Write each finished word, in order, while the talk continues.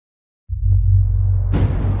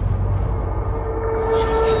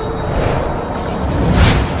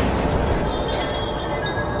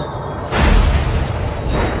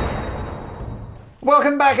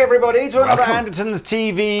Welcome back, everybody, to another Andertons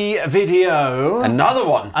TV video. Another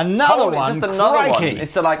one. Another one. Just another Crikey. one.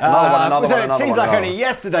 It's like another one. It seems like only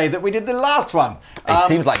yesterday that we did the last one. It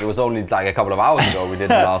seems like it was only like a couple of hours ago we did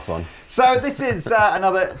the last one. So this is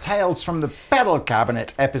another Tales from the Pedal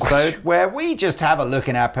Cabinet episode where we just have a look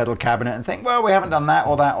in our pedal cabinet and think, well, we haven't done that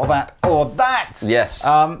or that or that or that. Yes.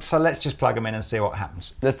 So let's just plug them in and see what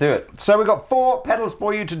happens. Let's do it. So we've got 4 pedals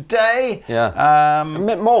for you today. Yeah. A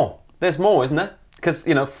bit more. There's more, isn't there? Because,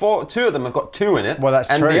 you know, 2 of them have got 2 in it. Well, that's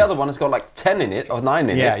and true. And the other one has got like 10 in it, or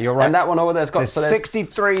 9 in it. Yeah, you're right. And that one over there's got... There's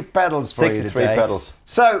 63 pedals for you today. 63 pedals.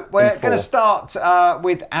 So we're going to start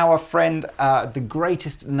with our friend, the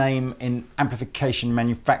greatest name in amplification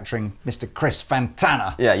manufacturing, Mr. Chris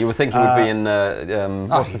Fantana. Yeah, you would think he would be in,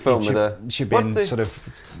 what's the film with the...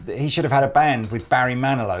 He should have had a band with Barry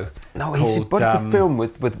Manilow. No, what's the film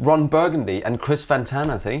with Ron Burgundy and Chris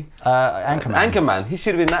Fantana, see? Anchorman. Anchorman. He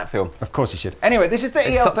should have been in that film. Of course he should. Ananyway, this is the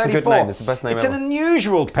EL34. It's such a good name. It's the best name ever. It's an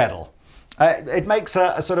unusual pedal. It makes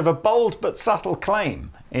a sort of a bold but subtle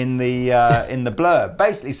claim in the blurb,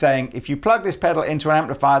 basically saying if you plug this pedal into an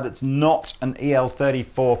amplifier that's not an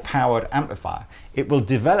EL34 powered amplifier, it will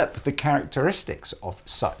develop the characteristics of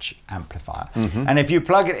such amplifier. And if you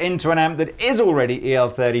plug it into an amp that is already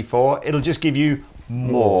EL34, it'll just give you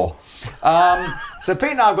more. So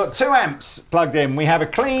Pete and I have got 2 amps plugged in. We have a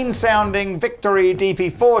clean sounding Victory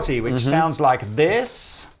DP40, which sounds like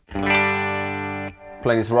this.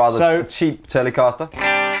 Playing this rather cheap Telecaster.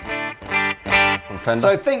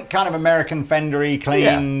 So think kind of American Fender-y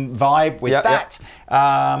clean vibe with that.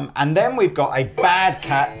 And then we've got a Hot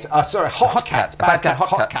Cat.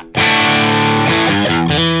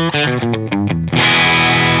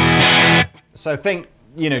 So think,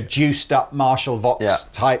 you know, juiced up Marshall Vox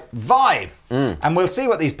type vibe. And we'll see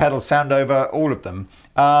what these pedals sound over all of them.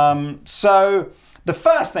 So the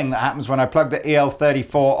first thing that happens when I plug the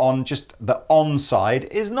EL34 on just the on side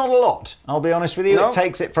is not a lot. I'll be honest with you. No. It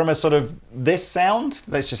takes it from a sort of this sound.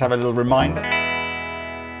 Let's just have a little reminder.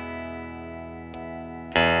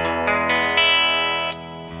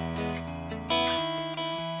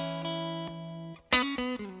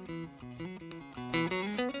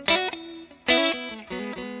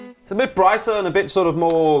 It's a bit brighter and a bit sort of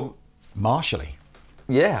more... Marshally.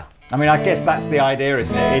 Yeah. I mean, I guess that's the idea,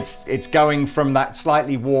 isn't it? It's going from that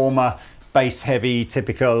slightly warmer, bass-heavy,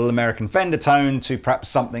 typical American Fender tone to perhaps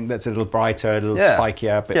something that's a little brighter, a little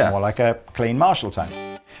spikier, a bit more like a clean Marshall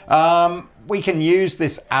tone. We can use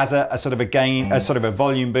this as a sort of a gain, a sort of a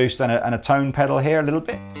volume boost and a tone pedal here a little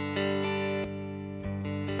bit.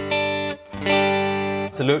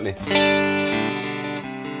 Absolutely.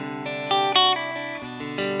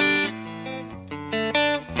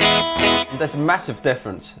 There's a massive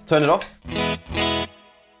difference. Turn it off.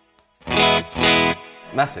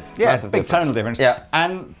 Massive. Yeah, massive big difference. tonal difference. Yeah.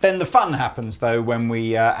 And then the fun happens though when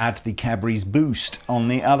we add the Cadbury's boost on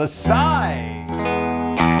the other side.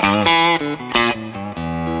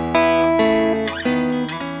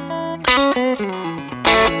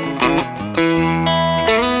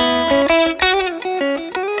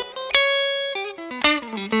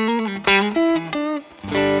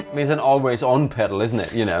 It's an always on pedal, isn't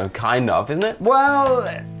it? You know, kind of, isn't it? Well,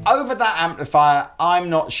 over that amplifier, I'm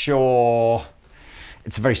not sure.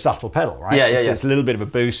 It's a very subtle pedal, right? Yeah, It's a little bit of a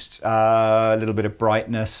boost, a little bit of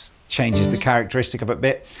brightness, changes the characteristic of it a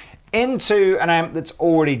bit. Into an amp that's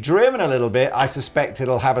already driven a little bit, I suspect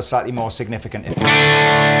it'll have a slightly more significant effect.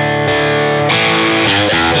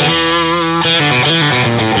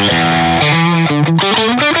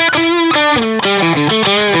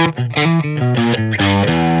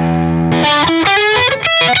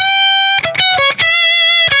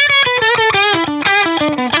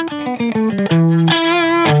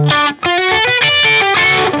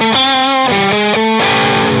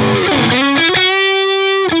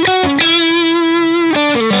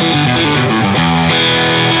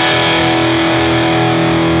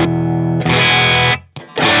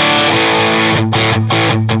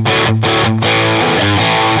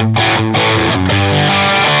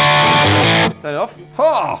 Turn it off.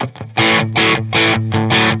 Oh!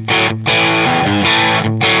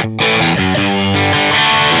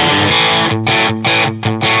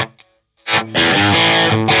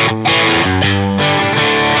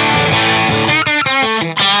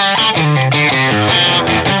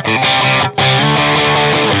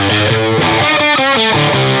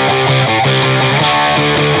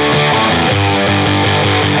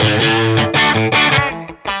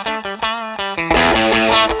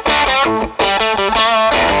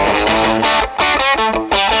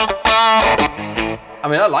 I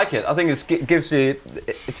mean, I like it. I think it gives you...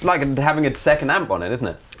 It's like having a second amp on it, isn't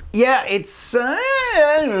it? Yeah, it's.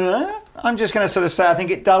 I'm just going to sort of say I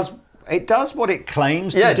think it does. It does what it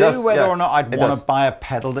claims to do. Whether or not I'd want to buy a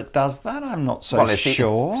pedal that does that, I'm not so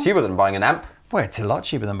sure. It's cheaper than buying an amp. Well, it's a lot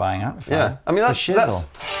cheaper than buying an amplifier. Yeah, I mean that's.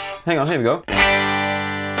 Hang on, here we go.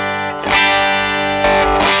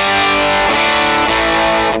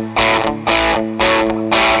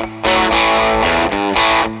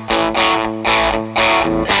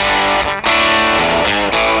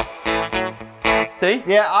 See?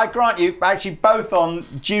 Yeah, I grant you, actually both on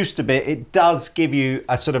juiced a bit, it does give you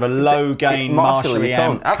a sort of a low gain Marshall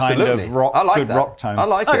amp kind of rock, I like good that. rock tone. I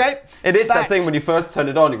like it. It is that thing when you first turn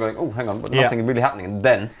it on, you're going, oh, hang on, but nothing really happening, and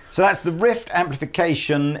then. So that's the Rift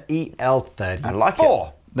Amplification EL34. I like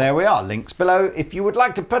it. There we are, links below if you would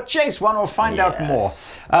like to purchase one or find out more.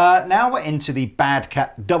 Now we're into the Bad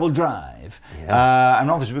Cat double drive. Yeah. And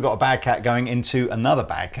obviously we've got a Bad Cat going into another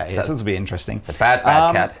Bad Cat here, so this will be interesting. It's a bad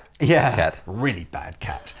cat. Yeah, cat. Really bad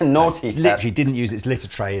cat. Naughty cat. Literally didn't use its litter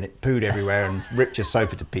tray and it pooed everywhere and ripped your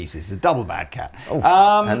sofa to pieces. It's a double bad cat.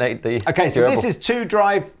 And ate the okay, so this is two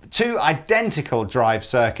identical drive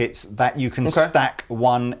circuits that you can stack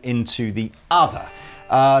one into the other.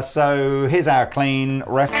 So here's our clean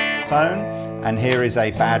ref tone, and here is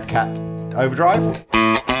a Bad Cat overdrive.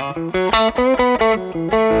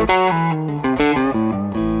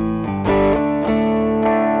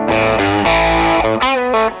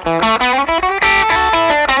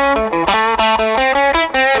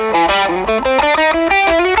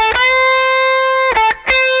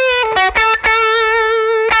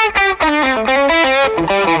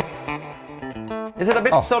 Is it a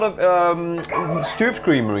bit sort of stoop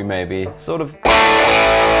screamery maybe? Sort of.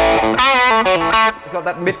 It's got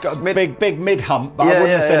that big mid hump, but I wouldn't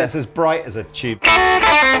have said it's as bright as a tube. I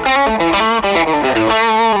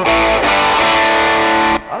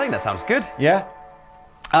think that sounds good. Yeah.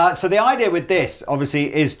 So the idea with this,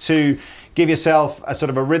 obviously, is to give yourself a sort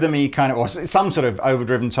of a rhythmy kind of, or some sort of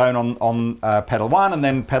overdriven tone on pedal 1, and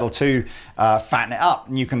then pedal 2, fatten it up.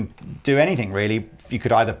 And you can do anything really. You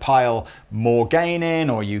could either pile more gain in,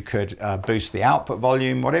 or you could boost the output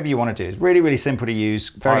volume, whatever you want to do. It's really, really simple to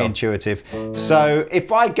use, very intuitive. So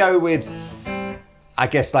if I go with, I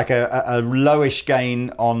guess, like a lowish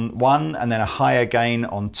gain on 1 and then a higher gain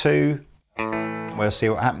on 2, we'll see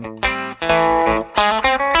what happens.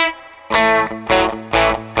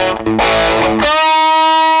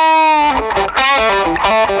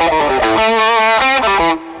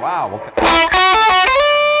 Wow, okay.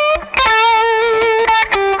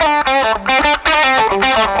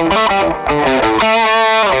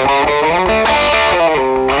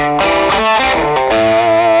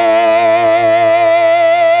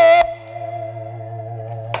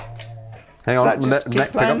 Hang on, just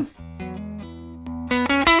keep playing?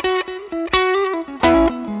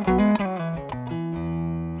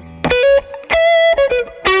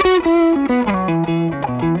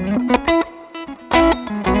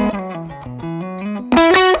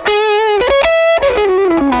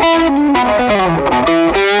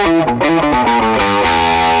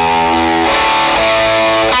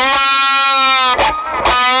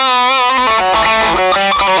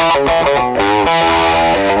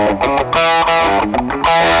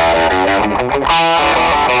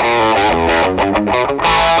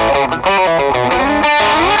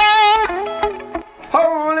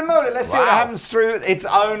 Let's see what happens through its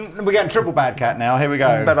own. We're getting triple Bad Cat now. Here we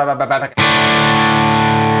go.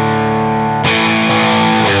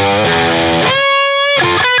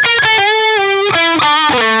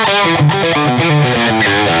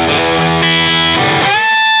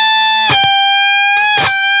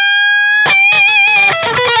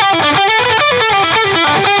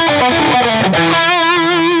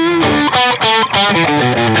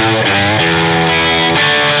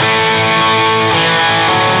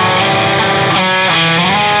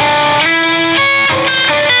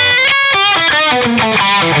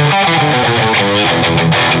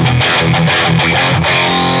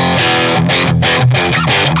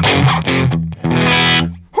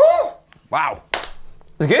 Wow.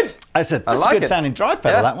 It's good. That's a good sounding drive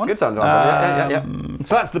pedal, that one. Good sounding drive pedal.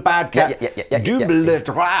 So that's the Bad Cat Double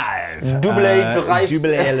Drive. Double Drive. Is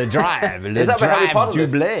that what Harry Potter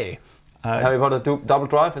did? Double. Harry Potter double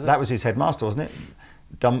drive, is it? That was his headmaster, wasn't it?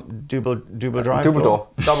 Double drive? Double door.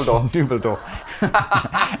 Double door.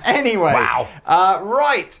 Anyway. Wow.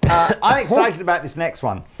 Right. I'm excited about this next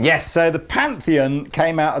one. Yes. So the Pantheon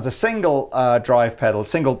came out as a single drive pedal,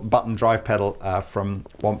 single button drive pedal from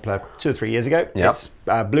Wampler 2 or 3 years ago. Yep. It's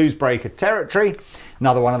Blues Breaker territory.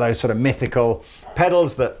 Another one of those sort of mythical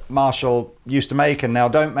pedals that Marshall used to make and now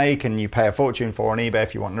don't make, and you pay a fortune for on eBay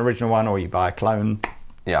if you want an original one, or you buy a clone.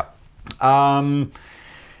 Yeah.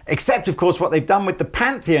 Except, of course, what they've done with the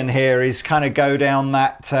Pantheon here is kind of go down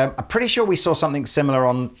that... I'm pretty sure we saw something similar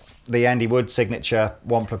on the Andy Wood signature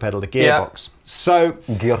Wampler pedal, the gearbox. Yeah. So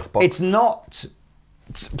it's not...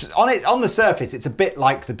 On the surface, it's a bit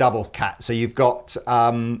like the double cat. So you've got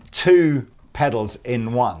 2 pedals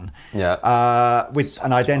in one, with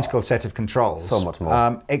an identical set of controls. So much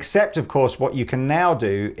more. Except, of course, what you can now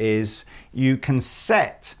do is you can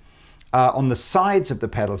set on the sides of the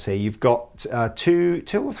pedals here. You've got 3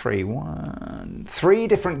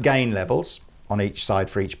 different gain levels on each side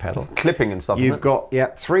for each pedal. Clipping and stuff. You've got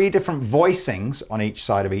 3 different voicings on each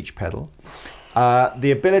side of each pedal.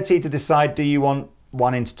 The ability to decide, do you want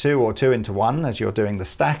 1 into 2 or 2 into 1 as you're doing the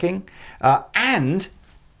stacking, and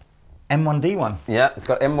M1D1. Yeah, it's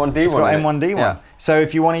got M1D1. It's got M1D1. Yeah. So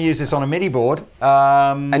if you want to use this on a MIDI board,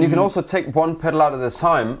 and you can also take one pedal out at a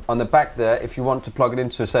time on the back there if you want to plug it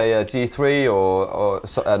into, say, a G3 or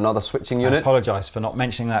another switching unit. I apologise for not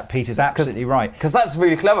mentioning that. Peter's absolutely right. Because that's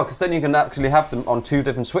really clever. Because then you can actually have them on 2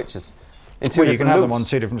 different switches. Well, you can have them on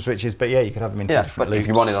 2 different switches, but yeah, you could have them in 2 different loops. If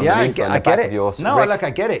you want it on the back of your I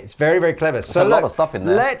get it. It's very, very clever. There's a lot of stuff in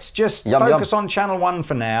there. Let's just focus on channel 1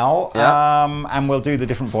 for now, and we'll do the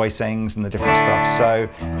different voicings and the different stuff. So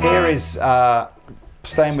here is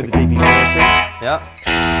staying with the DB42. Yeah.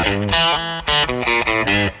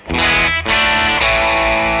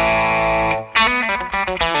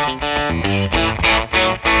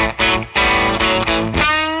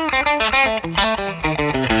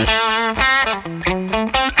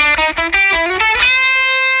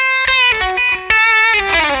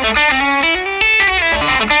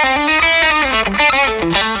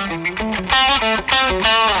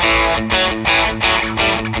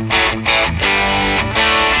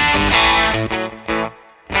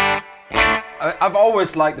 I've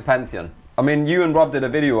always liked the Pantheon. I mean, you and Rob did a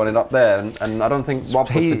video on it up there, and I don't think Rob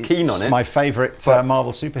was so keen on it. My favourite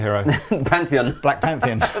Marvel superhero. Pantheon. Black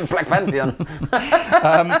Pantheon. Black Pantheon.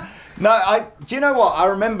 No, do you know what? I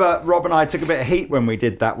remember Rob and I took a bit of heat when we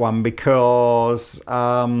did that one because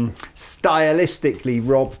stylistically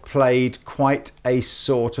Rob played quite a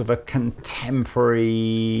sort of a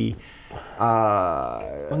contemporary...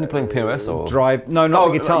 Wasn't he playing POS or drive? No, not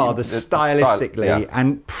the guitar. The stylistically,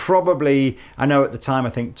 and probably I know at the time I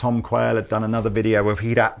think Tom Quayle had done another video where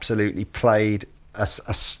he'd absolutely played a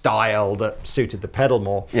style that suited the pedal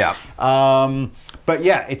more. Yeah. But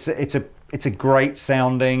yeah, it's a great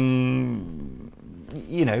sounding,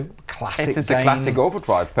 you know, classic. It's just a classic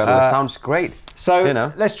overdrive pedal. It sounds great.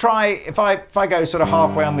 So let's try. If I go sort of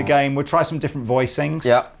halfway on the game, we'll try some different voicings.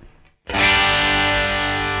 Yeah.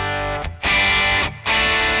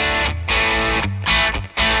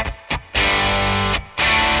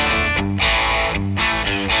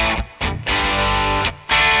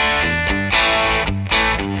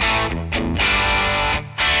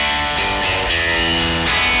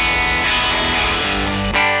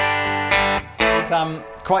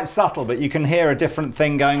 Quite subtle, but you can hear a different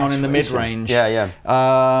thing going on in the mid-range. Yeah, yeah.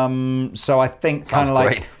 So I think kind of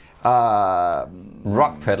like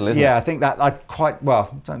rock pedal, isn't it? Yeah, I think that I quite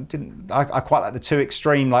like the 2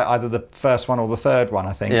 extreme, like either the first one or the third one.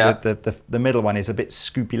 I think the middle one is a bit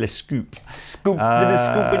scoopy-less scoop. Scoop,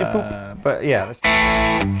 scoopity poop. But yeah.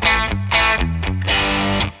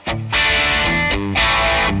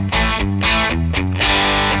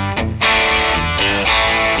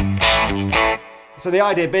 So the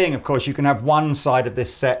idea being, of course, you can have one side of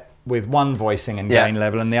this set with one voicing and gain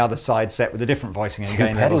level and the other side set with a different voicing and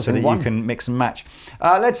gain level so that you can mix and match.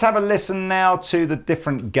 Let's have a listen now to the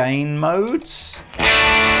different gain modes.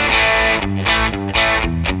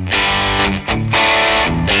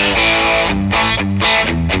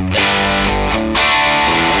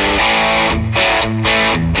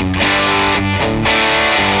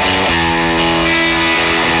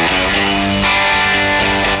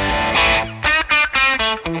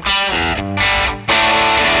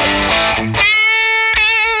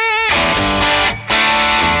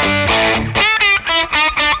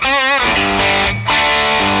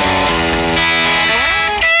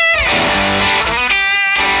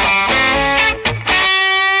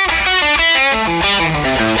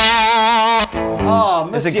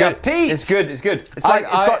 Is it good? Pete. It's good. It's good. It's like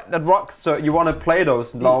it's got that rock. So you want to play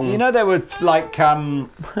those long. You know, there were like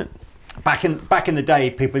back in the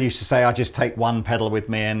day, people used to say, "I just take one pedal with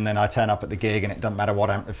me, and then I turn up at the gig, and it doesn't matter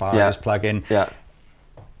what amplifier I just plug in." Yeah.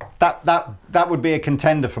 That would be a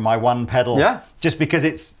contender for my one pedal. Yeah. Just because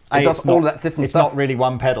it does all that different stuff. It's not really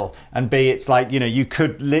one pedal, and B, it's like, you know, you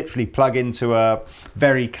could literally plug into a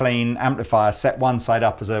very clean amplifier, set one side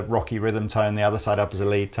up as a rocky rhythm tone, the other side up as a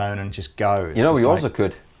lead tone, and just go. You know, we also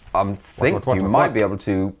could. I think you might be able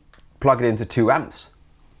to plug it into 2 amps.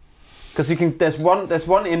 Because you can. There's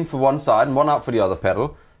one in for one side and one out for the other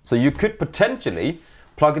pedal. So you could potentially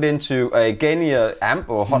plug it into a gainier amp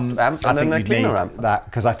or hot amp and then a cleaner amp. That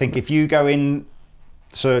because I think if you go in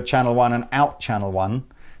to channel 1 and out channel 1,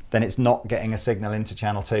 then it's not getting a signal into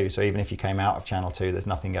channel 2. So even if you came out of channel 2, there's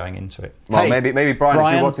nothing going into it. Well, hey, maybe Brian,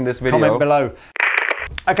 if you're watching this video, comment below.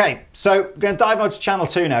 Okay, so we're going to dive into channel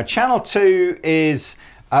 2 now. Channel 2 is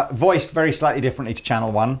voiced very slightly differently to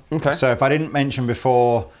channel 1. Okay. So if I didn't mention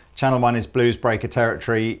before, channel 1 is blues breaker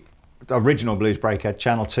territory, original blues breaker.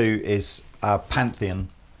 Channel 2 is Pantheon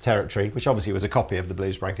territory, which obviously was a copy of the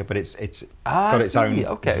blues breaker, but it's got its own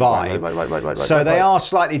vibe. Right, so they are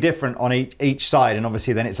slightly different on each side, and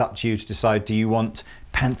obviously then it's up to you to decide, do you want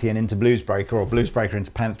Pantheon into blues breaker or blues breaker into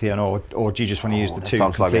Pantheon, or do you just want to use the two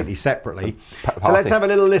completely separately? So let's have a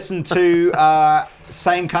little listen to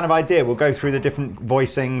same kind of idea. We'll go through the different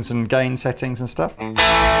voicings and gain settings and stuff.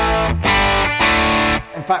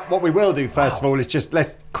 In fact, what we will do first of all is just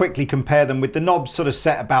let's quickly compare them with the knobs sort of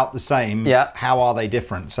set about the same. Yeah. How are they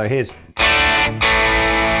different? So here's.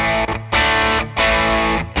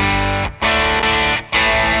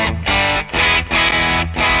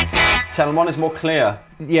 Channel 1 is more clear.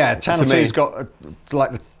 Yeah, channel 2's got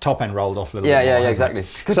like the top end rolled off a little bit. Yeah, exactly.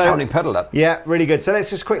 Good sounding pedal, that. Yeah, really good. So let's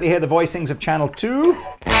just quickly hear the voicings of channel 2.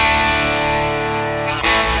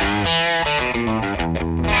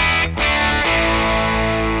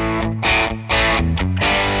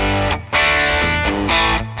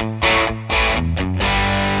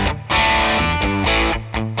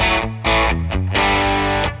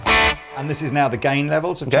 And this is now the gain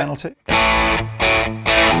levels of channel 2.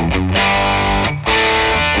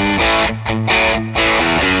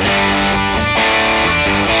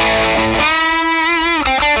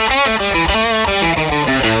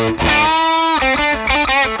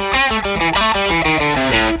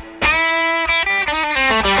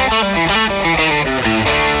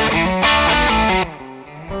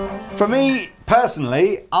 For me,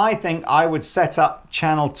 personally, I think I would set up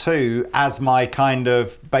channel 2 as my kind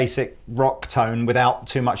of basic rock tone without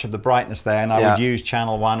too much of the brightness there, and I would use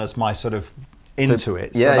channel 1 as my sort of into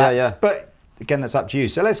it. Yeah. But again, that's up to you.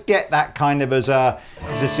 So let's get that kind of as a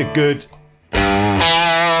good...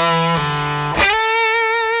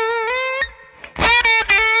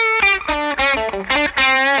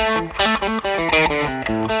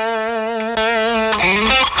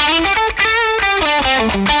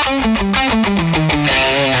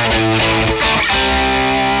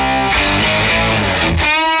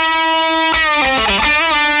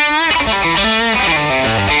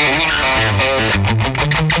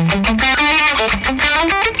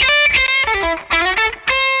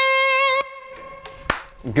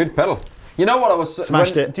 Good pedal. You know what I was...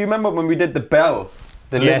 Smashed it. Do you remember when we did the bell?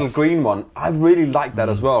 The little green one? I really liked that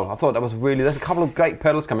as well. I thought that was really... There's a couple of great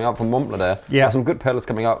pedals coming out from Wampler there. Yeah. There's some good pedals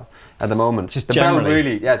coming out at the moment. Just the generally. bell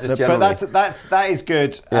really... Yeah, just generally. But that is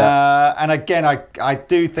good. Yeah. And again, I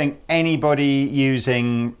do think anybody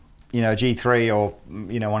using... G3 or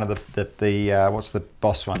one of the what's the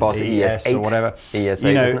Boss one? Boss ES8 or whatever.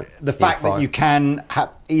 ES8. The fact that you can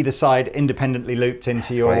have either side independently looped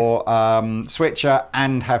into your switcher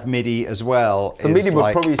and have MIDI as well. So MIDI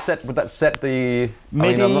would probably set. Would that set the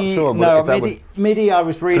MIDI? I'm not sure. No, MIDI. I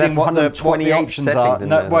was reading what the options are.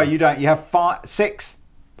 No, well, you don't. You have 6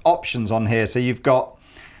 options on here. So you've got.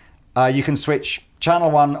 You can switch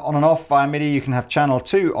channel 1 on and off via MIDI, you can have channel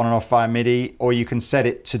 2 on and off via MIDI, or you can set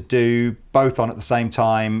it to do both on at the same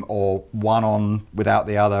time, or one on without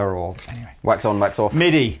the other, or anyway. Wax on, wax off.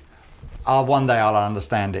 MIDI. One day I'll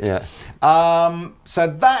understand it. Yeah. So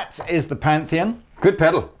that is the Pantheon. Good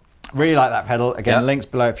pedal. Really like that pedal. Again, links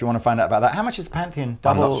below if you want to find out about that. How much is the Pantheon?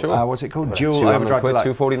 Double, I'm not sure. What's it called? Dual Overdrive Deluxe.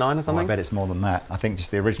 249 or something? I bet it's more than that. I think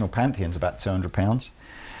just the original Pantheon's about £200.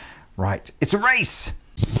 Right. It's a race.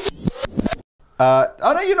 Oh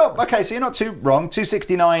no, you're not. Okay, so you're not too wrong.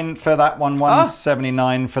 269 for that one,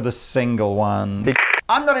 179 for the single one.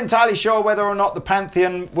 I'm not entirely sure whether or not the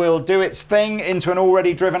Pantheon will do its thing into an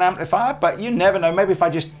already driven amplifier, but you never know. Maybe if I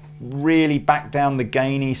just really back down the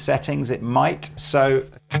gainy settings, it might. So.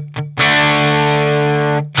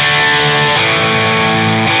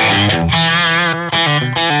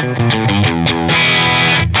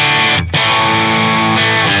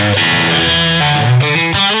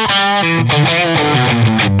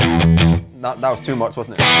 That was too much,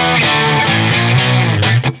 wasn't it?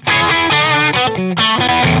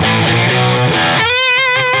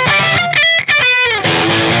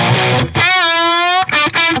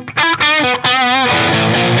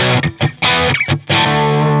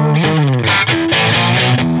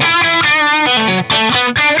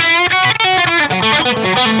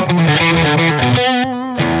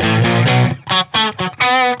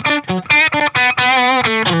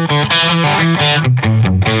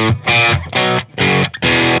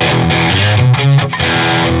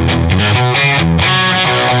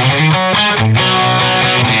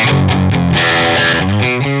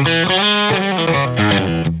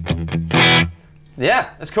 Yeah,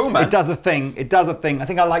 it's cool, man. It does a thing. It does a thing. I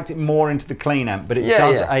think I liked it more into the clean amp, but it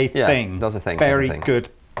does a thing. Does a thing. Very good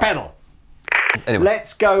pedal. Anyway,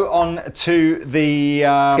 let's go on to the.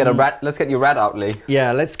 Let's get your rat out, Lee.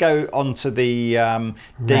 Yeah, let's go on to the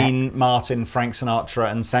Dean Martin, Frank Sinatra,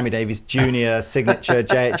 and Sammy Davis Jr. signature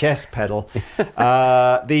JHS pedal.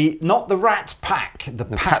 Not the Rat Pack, the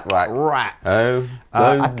Pack Rat. Oh,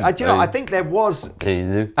 I think there was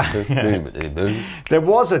there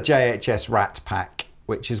was a JHS Rat Pack,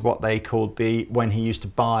 which is what they called when he used to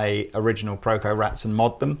buy original Proco Rats and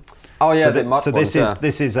mod them. Oh yeah, this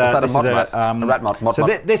is a rat mod.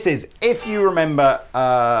 This is, if you remember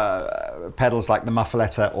pedals like the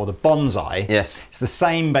Muffaletta or the Bonsai. Yes, it's the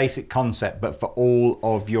same basic concept, but for all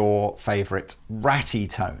of your favourite ratty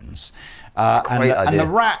tones. It's a great idea. And the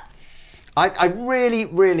Rat, I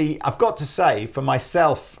really, I've got to say, for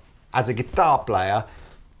myself as a guitar player,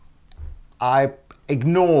 I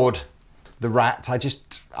ignored the Rat.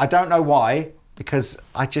 I don't know why. Because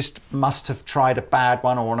I just must have tried a bad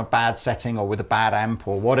one or on a bad setting or with a bad amp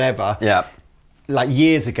or whatever. Yeah. Like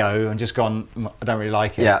years ago and just gone, I don't really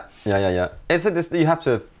like it. Yeah. It's you have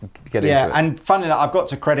to get into it. Yeah, and funnily enough, I've got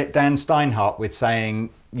to credit Dan Steinhardt with saying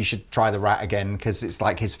you should try the Rat again because it's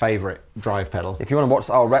like his favourite drive pedal. If you want to watch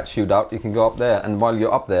our Rat shootout, you can go up there, and while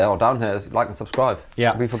you're up there or down here, like and subscribe.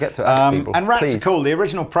 Yeah. We forget to ask people. And Rats please. are cool. The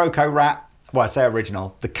original Proco Rat, well, I say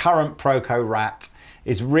original, the current Proco Rat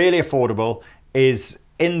is really affordable, is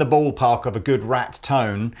in the ballpark of a good Rat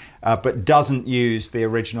tone, but doesn't use the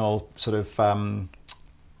original sort of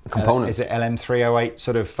components. Is it LM308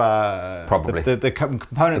 sort of? Probably. The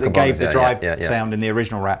component that gave the drive sound in the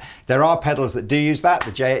original Rat. There are pedals that do use that.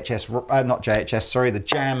 The JHS, not JHS, sorry, the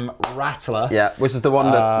Jam Rattler. Yeah, which is the one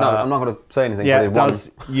that. No, I'm not going to say anything. Yeah, but it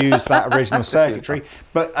does use that original circuitry.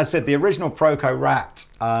 But as I said, the original Proco Rat,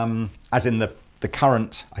 as in the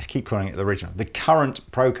current, I keep calling it the original, the current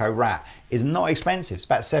Proco Rat is not expensive. It's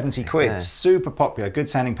about 70 quid. Yeah. Super popular, good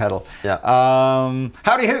sounding pedal. Yeah.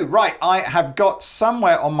 Howdy ho. Right, I have got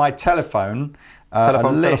somewhere on my telephone a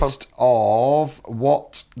list of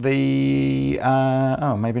what the,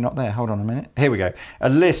 oh, maybe not there. Hold on a minute. Here we go. A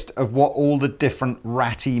list of what all the different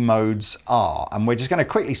ratty modes are. And we're just going to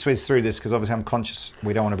quickly swizz through this because obviously I'm conscious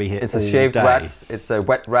we don't want to be here It's all a shaved day. rat. It's a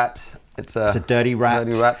wet rat. It's a dirty rat.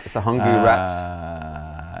 It's a hungry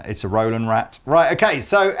rat. It's a Roland rat. Right, okay,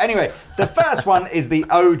 so anyway, the first one is the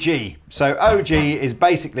OG. So OG is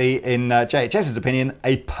basically, in JHS's opinion,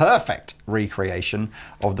 a perfect recreation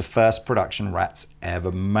of the first production rats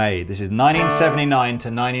ever made. This is 1979 to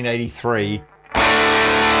 1983.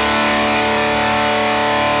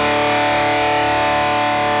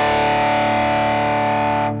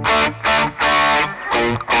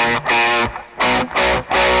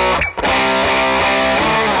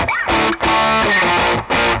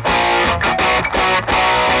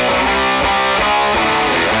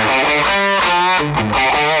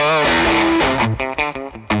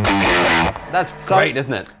 That's great,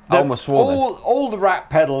 isn't it? I almost swore then. All the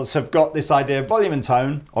Rat pedals have got this idea of volume and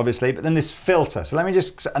tone, obviously, but then this filter. So let me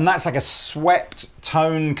just, and that's like a swept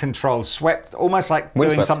tone control, swept, almost like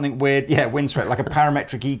doing something weird. Yeah, windswept, like a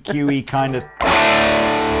parametric EQE kind of.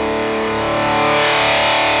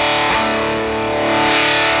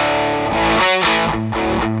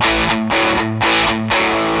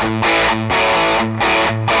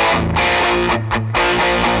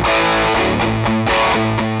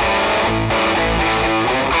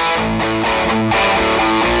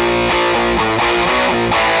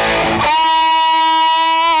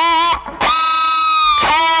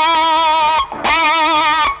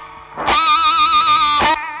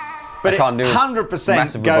 But it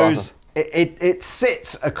 100% goes, it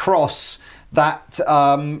sits across that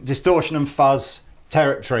distortion and fuzz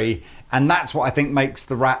territory, and that's what I think makes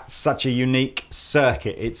the Rat such a unique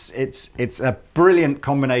circuit. It's a brilliant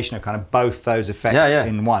combination of kind of both those effects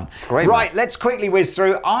in one. It's great. Right, let's quickly whiz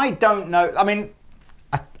through. I don't know, I mean,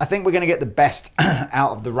 I think we're going to get the best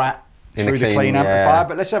out of the Rat through the clean amplifier,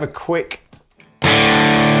 but let's have a quick.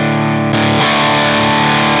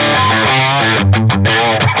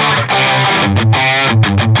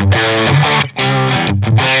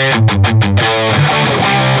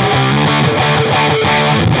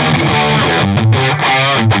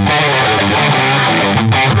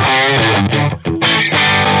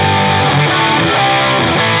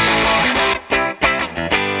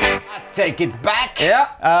 Take it back.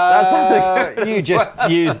 Yeah. You just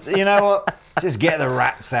used, you know what? Just get the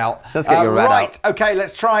Rats out. Let's get your rat out. Okay,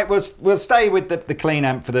 let's try it. We'll stay with the clean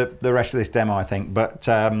amp for the rest of this demo, I think. But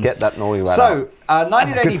get that naughty rat out. So,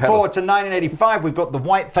 1984 to 1985, we've got the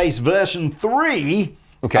Whiteface version 3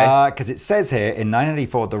 Okay. Because it says here, in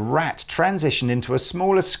 1984, the Rat transitioned into a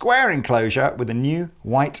smaller square enclosure with a new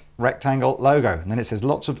white rectangle logo. And then it says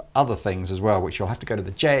lots of other things as well, which you'll have to go to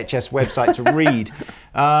the JHS website to read.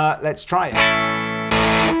 Let's try it.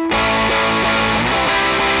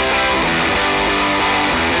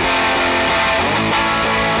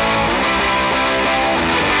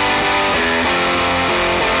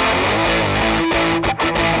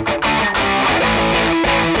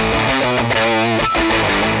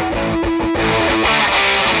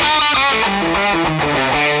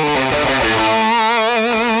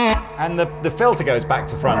 And the filter goes back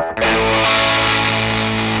to front.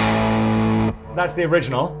 That's the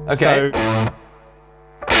original. Okay. So,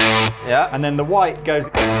 yeah. And then the white goes.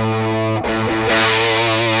 It's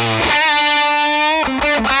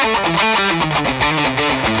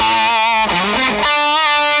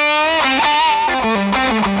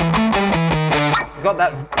got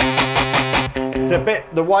that. It's a bit,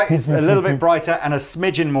 the white is a little bit brighter and a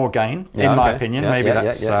smidgen more gain, in my opinion. Maybe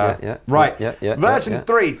that's right. Version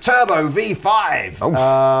 3, Turbo V5.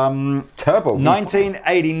 Oh. Turbo V5.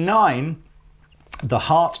 1989. The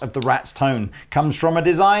heart of the Rat's tone comes from a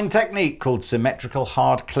design technique called symmetrical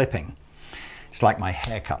hard clipping. It's like my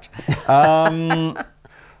haircut. Blah,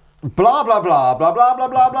 blah, blah, blah, blah, blah,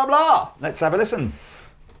 blah, blah, blah. Let's have a listen.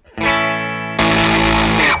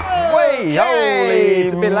 Way, holy.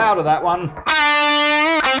 It's a bit louder, that one.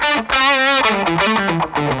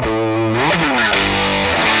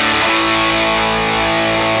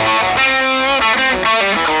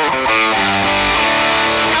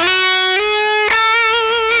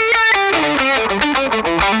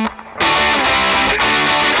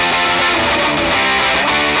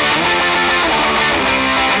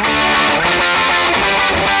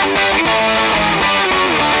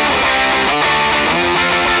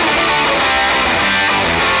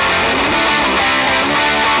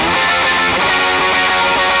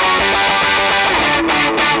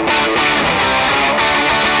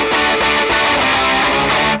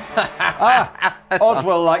 Oz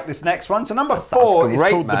will like this next one. So number 4 is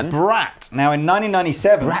called the Brat. Now in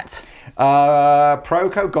 1997,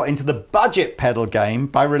 Proco got into the budget pedal game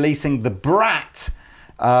by releasing the Brat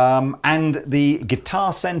and the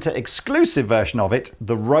Guitar Center exclusive version of it,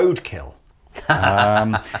 the Roadkill.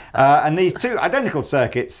 And these two identical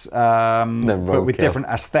circuits, but with different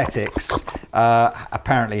aesthetics,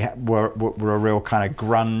 apparently were a real kind of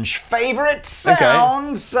grunge favourite sound.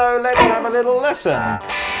 Okay. So let's have a little listen.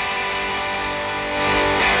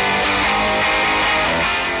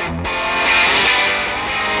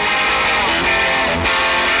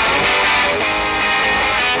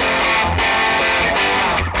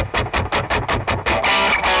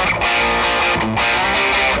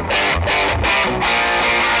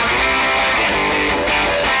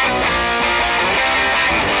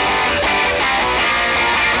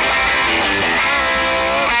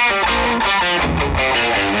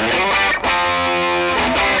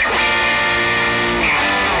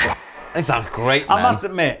 It sounds great, man. I must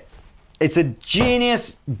admit, it's a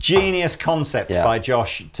genius concept by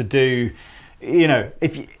Josh to do. You know,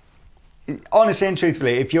 if you, honestly and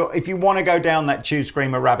truthfully, if you want to go down that Tube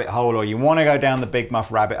Screamer rabbit hole, or you want to go down the Big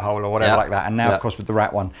Muff rabbit hole, or whatever like that, and now of course with the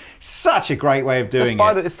Rat one, such a great way of doing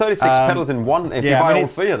it. It's 36 pedals in one. If you buy all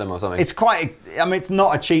 3 of them or something, it's quite. I mean, it's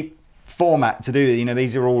not a cheap format to do. You know,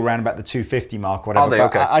 these are all around about the 250 mark, whatever. Are they?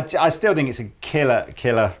 Okay. I still think it's a killer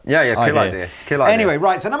killer idea. Anyway,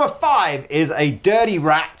 right. So number 5 is a Dirty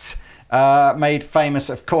Rat, made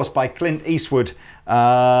famous, of course, by Clint Eastwood.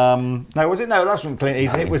 No, was it? No, that was from Clint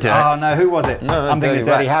Eastwood. It was. Oh no, who was it? No, I'm thinking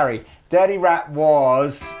Dirty Harry. Dirty Rat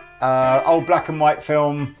was old black and white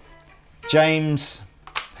film. James.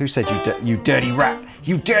 Who said you dirty rat?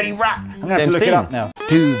 You dirty rat! I'm gonna have to look it up now.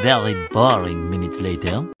 2 very boring minutes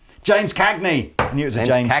later. James Cagney. I knew it was a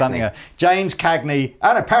James something. James Cagney.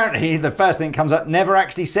 And apparently the first thing that comes up never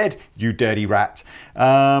actually said, you dirty rat.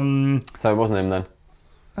 So it wasn't him then?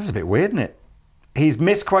 That's a bit weird, isn't it? He's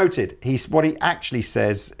misquoted. What he actually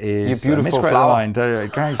says is... You beautiful flower. Line.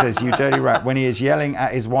 He says, you dirty rat, when he is yelling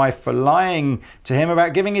at his wife for lying to him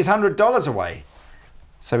about giving his $100 away.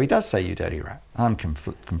 So he does say, you dirty rat. I'm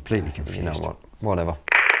completely confused. You know what? Whatever.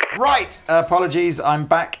 Right, apologies, I'm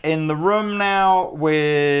back in the room now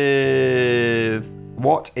with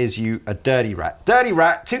What Is You a Dirty Rat? Dirty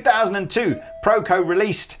Rat, 2002, Proco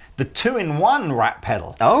released the 2-in-1 rat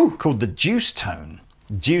pedal called the Juice Tone.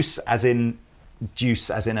 Juice as in an ace,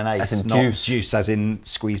 as in not juice as in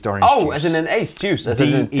squeezed orange juice. Juice. As in an ace, juice. As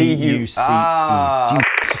D-E-U-C-E.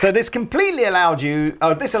 So this completely allowed you,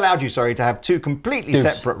 to have 2 completely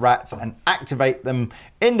separate rats and activate them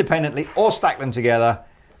independently or stack them together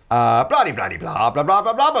bloody bloody blah blah blah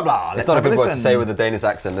blah blah blah blah. It's not a good word to say with a Danish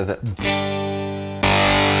accent, is it?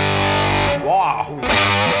 Wow!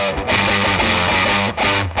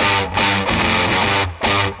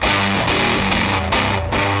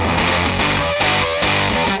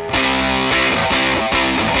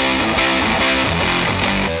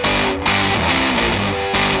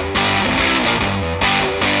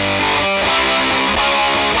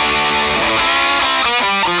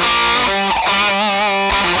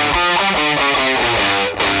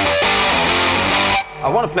 I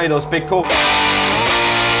want to play those big chords.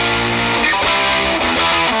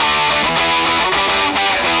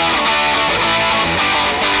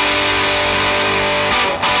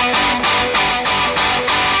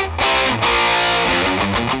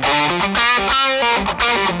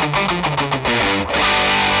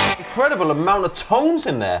 Incredible amount of tones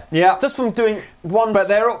in there. Yeah. Just from doing one. But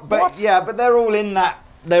they're all, but they're all in that.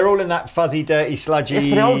 They're all in that fuzzy, dirty, sludgy. Yes,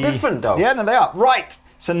 but they're all different, though. Yeah, no, they are. Right.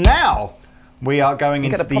 So now we are going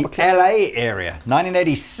into the LA area,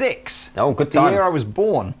 1986. Oh, good the times. year I was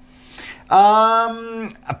born.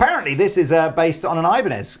 Apparently, this is based on an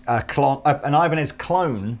Ibanez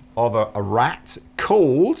clone of a rat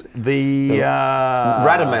called the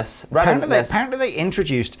Radames. Apparently, they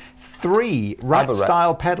introduced 3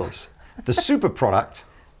 rat-style pedals. The Super product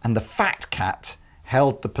and the Fat Cat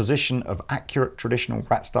held the position of accurate traditional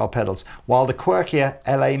rat-style pedals, while the quirkier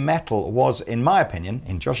LA Metal was, in my opinion,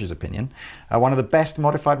 in Josh's opinion, one of the best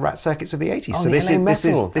modified rat circuits of the 80s. Oh, so this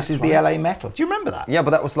is right. the LA Metal. Do you remember that? Yeah,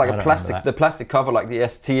 but that was like the plastic cover, like the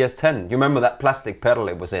TS10. You remember that plastic pedal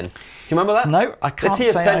it was in? Do you remember that? No, I can't The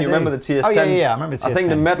TS10. say I You do. remember the TS10? Oh yeah, I remember the TS10. I think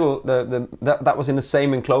the metal, that was in the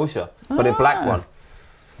same enclosure, but a black one.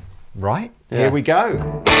 Right. Yeah. Here we go.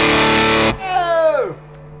 Oh!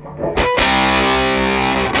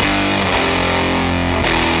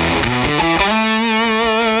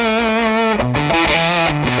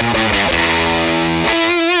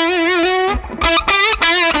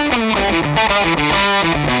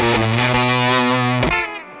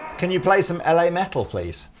 Can you play some LA Metal,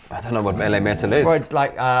 please? I don't know what LA Metal is. Or it's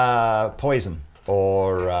like Poison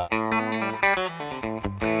or... I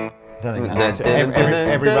don't think that's it.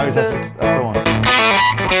 Every rose has a thorn.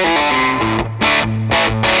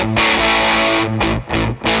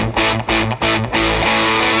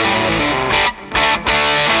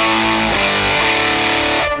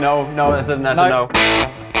 No, that's a no.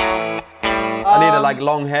 I need like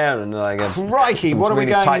long hair and like crikey, some what are we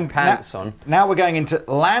really going tight in, pants on. Now we're going into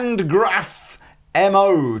Landgraf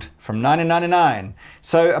M-Ode from 1999.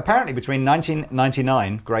 So apparently between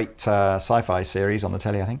 1999, great sci-fi series on the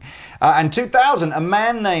telly, I think, and 2000, a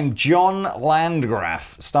man named John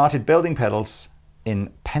Landgraf started building pedals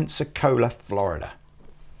in Pensacola, Florida.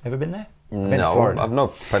 Ever been there? No, I've no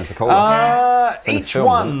Pensacola. Each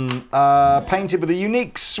one painted with a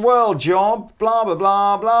unique swirl job, blah, blah,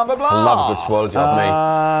 blah, blah, blah, blah. I love a good swirl job, mate.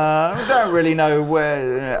 I don't really know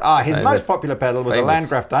where... his most popular pedal was a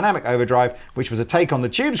Landgraf Dynamic Overdrive, which was a take on the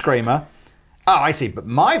Tube Screamer. Oh, I see. But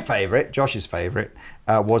my favourite, Josh's favourite,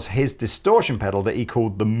 was his distortion pedal that he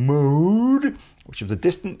called the Mood, which was a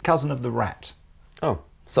distant cousin of the Rat. Oh,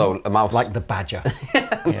 so a mouse. Like the badger.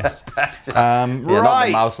 Yes. The badger. Yeah, right. not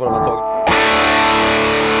the mouse, what am I talking?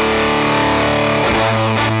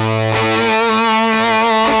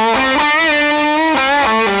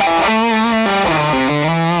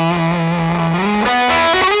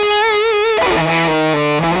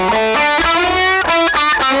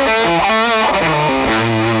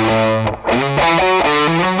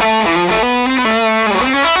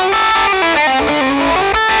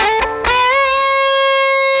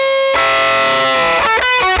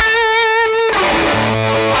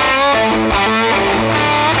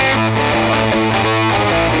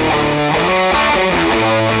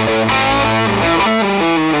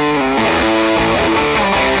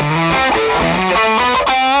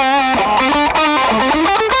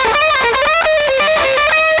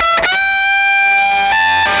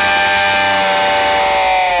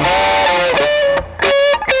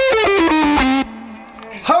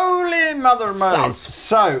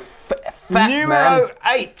 So, numero man.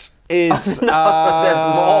 8 is there's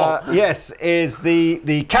more. Yes, is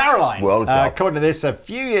the Caroline. Swirl job. According to this, a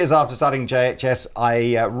few years after starting JHS,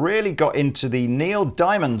 I really got into the Neil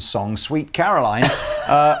Diamond song "Sweet Caroline."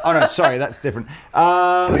 Oh no, sorry, that's different.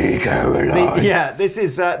 Sweet Caroline. This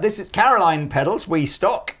is Caroline pedals we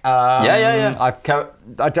stock. Yeah. I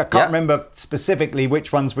can't remember specifically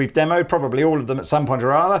which ones we've demoed. Probably all of them at some point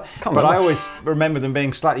or other. But I always remember them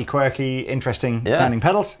being slightly quirky, interesting sounding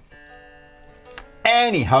pedals.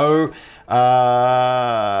 Anyhow,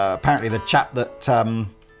 apparently the chap that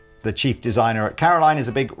the chief designer at Caroline, is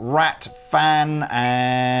a big Rat fan,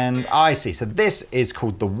 and I see. So this is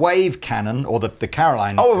called the Wave Cannon, or the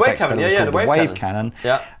Caroline. Oh, Wave Cannon, yeah, the Wave Cannon.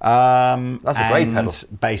 Yeah, that's a great pedal.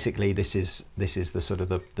 Basically, this is the sort of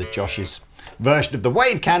the Josh's version of the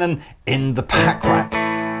Wave Cannon in the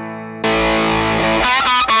Packrat.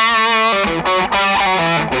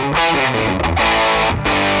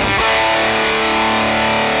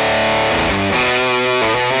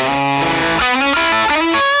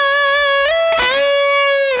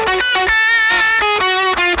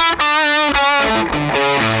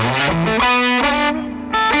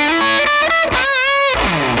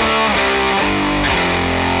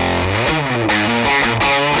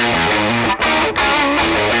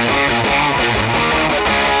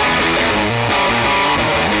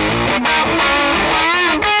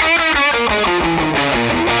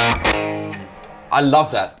 I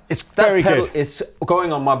love that. It's very pedal good. Is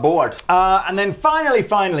going on my board. And then finally,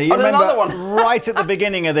 you remember another one. right at the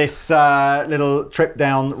beginning of this little trip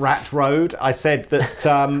down Rat Road, I said that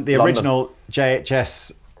the original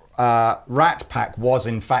JHS Rat pack was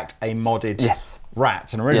in fact a modded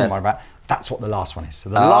Rat, an original mod Rat. That's what the last one is. So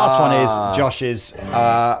the last one is Josh's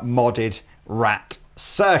modded Rat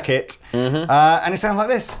circuit, and it sounds like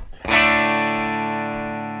this.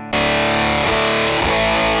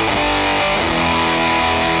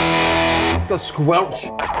 Go squelch.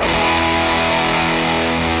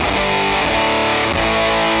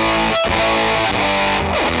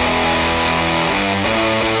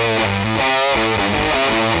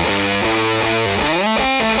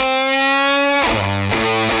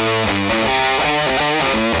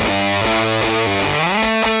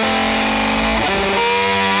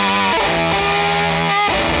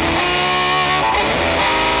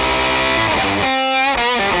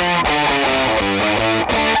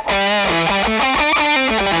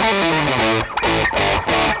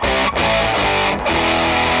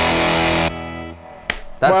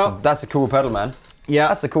 That's a cool pedal, man. Yeah,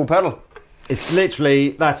 that's a cool pedal. It's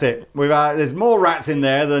literally, that's it. There's more rats in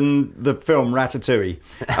there than the film Ratatouille.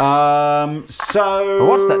 So I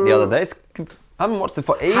watched that the other day. I haven't watched it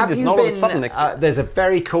for ages. And all of a sudden, there's a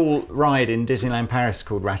very cool ride in Disneyland Paris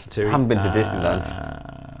called Ratatouille. I haven't been to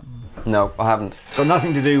Disneyland. No, I haven't. Got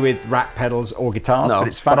nothing to do with rat pedals or guitars, but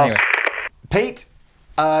it's fun. Anyway. Pete,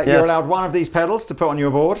 you're allowed one of these pedals to put on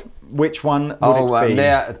your board. Which one would it be?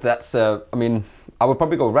 That's. I mean, I would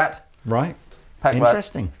probably go Rat. Right.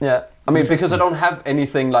 Interesting. Yeah. I mean, because I don't have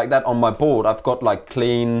anything like that on my board. I've got like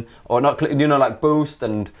clean, or not clean, like boost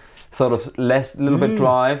and sort of little bit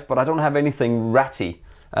drive, but I don't have anything ratty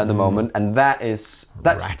at the moment. And it's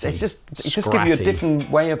just gives you a different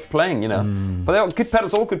way of playing, But they're good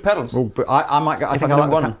pedals, all good pedals. Well, but I might go, I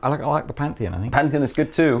like the Pantheon, I think. Pantheon is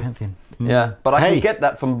good too. Pantheon. Yeah, but I can get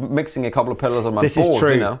that from mixing a couple of pedals on my board. This is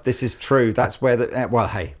true. This is true. That's where well,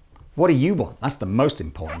 hey. What do you want? That's the most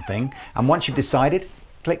important thing. And once you've decided,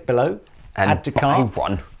 click below, add to cart,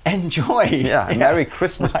 enjoy. Yeah, Merry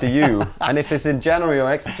Christmas to you. And if it's in January or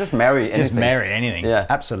X, just marry anything. Just marry anything. Yeah.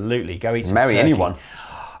 Absolutely. Go eat some Marry turkey. anyone.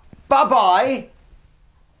 Bye-bye.